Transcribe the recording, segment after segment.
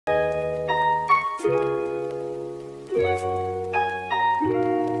Hey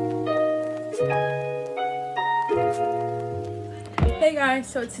guys,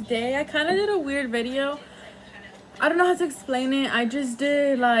 so today I kind of did a weird video. I don't know how to explain it. I just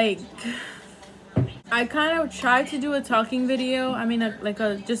did like, I kind of tried to do a talking video. I mean like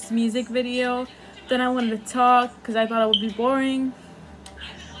a just music video. Then I wanted to talk because I thought it would be boring.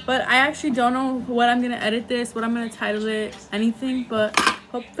 But I actually don't know what I'm gonna edit this, what I'm gonna title it, anything. But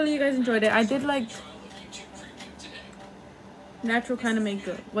hopefully you guys enjoyed it. I did like natural kind of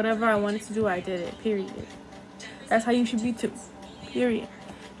makeup. Whatever I wanted to do, I did it, period. That's how you should be too, period.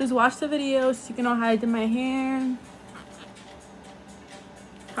 Just watch the video so you can know how I did my hair,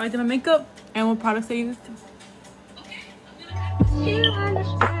 how I did my makeup, and what products I used.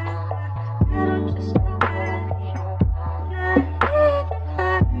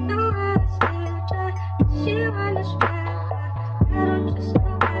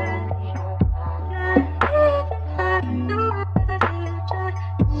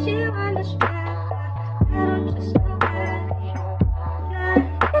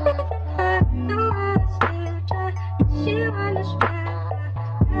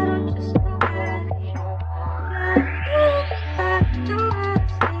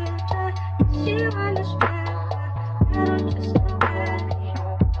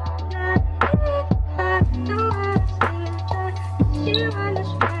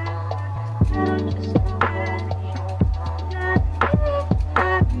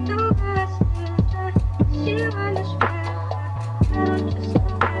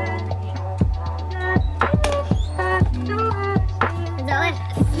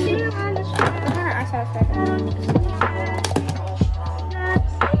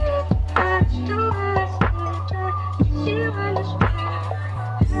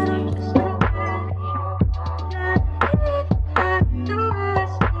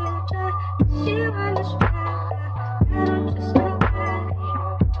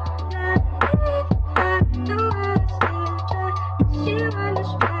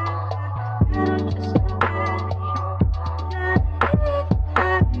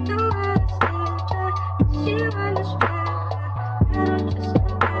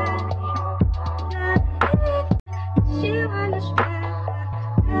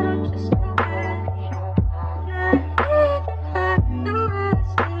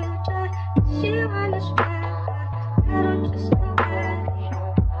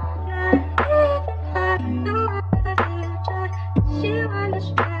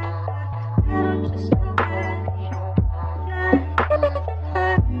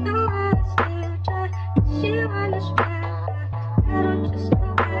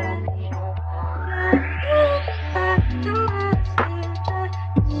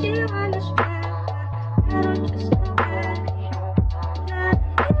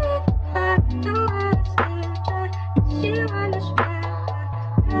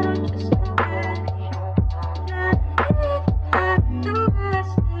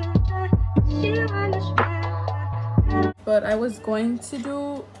 But I was going to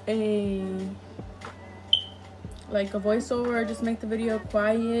do a voiceover, just make the video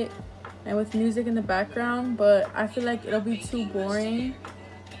quiet and with music in the background, but I feel like it'll be too boring.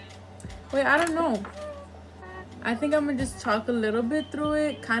 Wait, I don't know. I think I'm gonna just talk a little bit through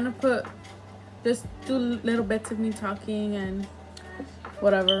it, kind of just do little bits of me talking and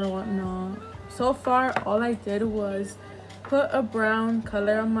whatever and whatnot. So far, all I did was put a brown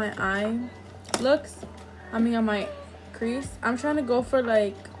color on my eye on my crease. I'm trying to go for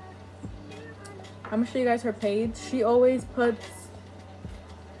like, I'm gonna show you guys her page. She always puts,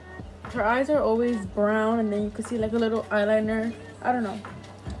 her eyes are always brown and then you can see like a little eyeliner. I don't know.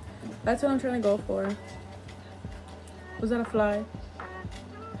 That's what I'm trying to go for. Was that a fly?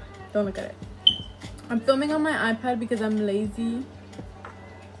 Don't look at it. I'm filming on my iPad because I'm lazy.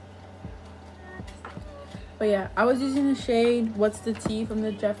 But yeah, I was using the shade What's the Tea from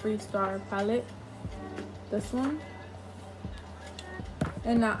the Jeffree Star palette. This one.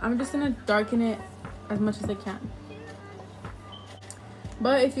 And now I'm just gonna darken it as much as I can.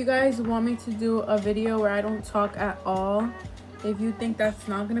 But if you guys want me to do a video where I don't talk at all, if you think that's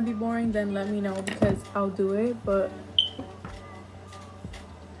not gonna be boring, then let me know because I'll do it. But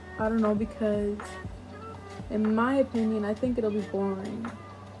I don't know, because in my opinion, I think it'll be boring.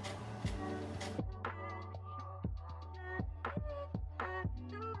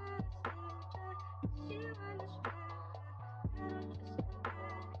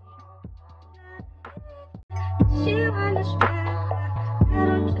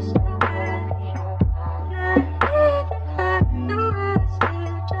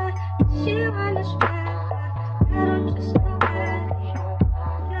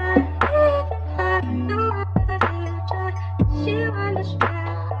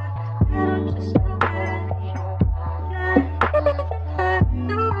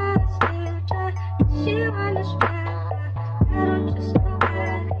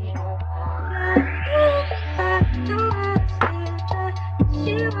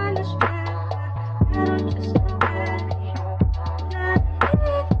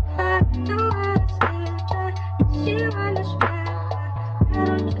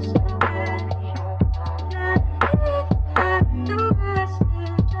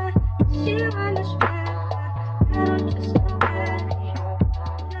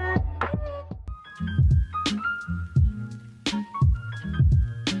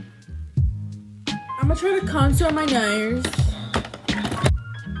 I'm gonna try to contour my nails.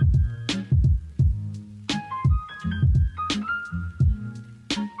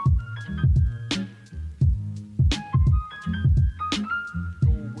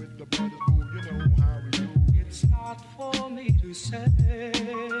 It's not for me to say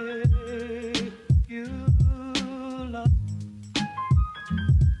you love.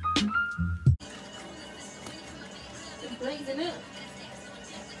 Blazing up.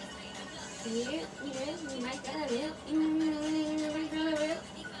 Yeah, we make that up.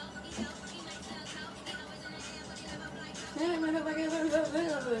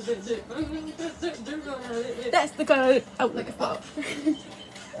 That's the color I was looking for.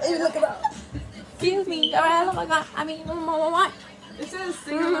 Look at that. Excuse me. Alright, oh my god. I mean, what? It says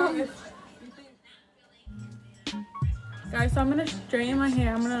sing along if you think. Guys, so I'm gonna straighten my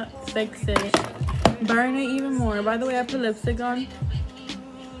hair. I'm gonna fix it. Burn it even more. By the way, I put lipstick on.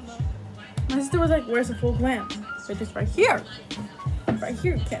 My sister was like, where's the full glam? But it's right here. Right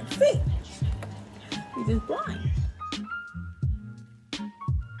here, you can't see. You're just blind.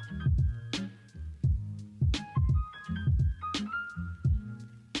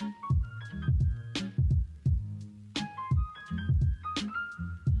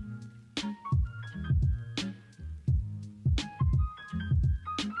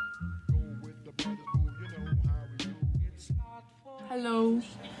 Hello.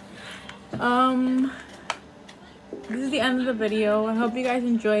 This is the end of the video. I hope you guys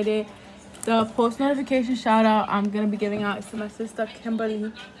enjoyed it. The post notification shout out I'm gonna be giving out to my sister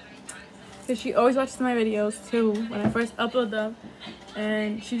Kimberly, because she always watches my videos too when I first upload them,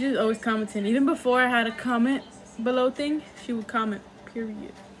 and she just always commenting. Even before I had a comment below thing, she would comment,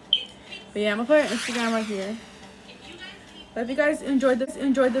 period. But yeah, I'm gonna put her Instagram right here. But if you guys enjoyed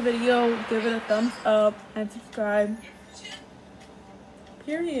the video, give it a thumbs up and subscribe.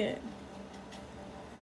 Period.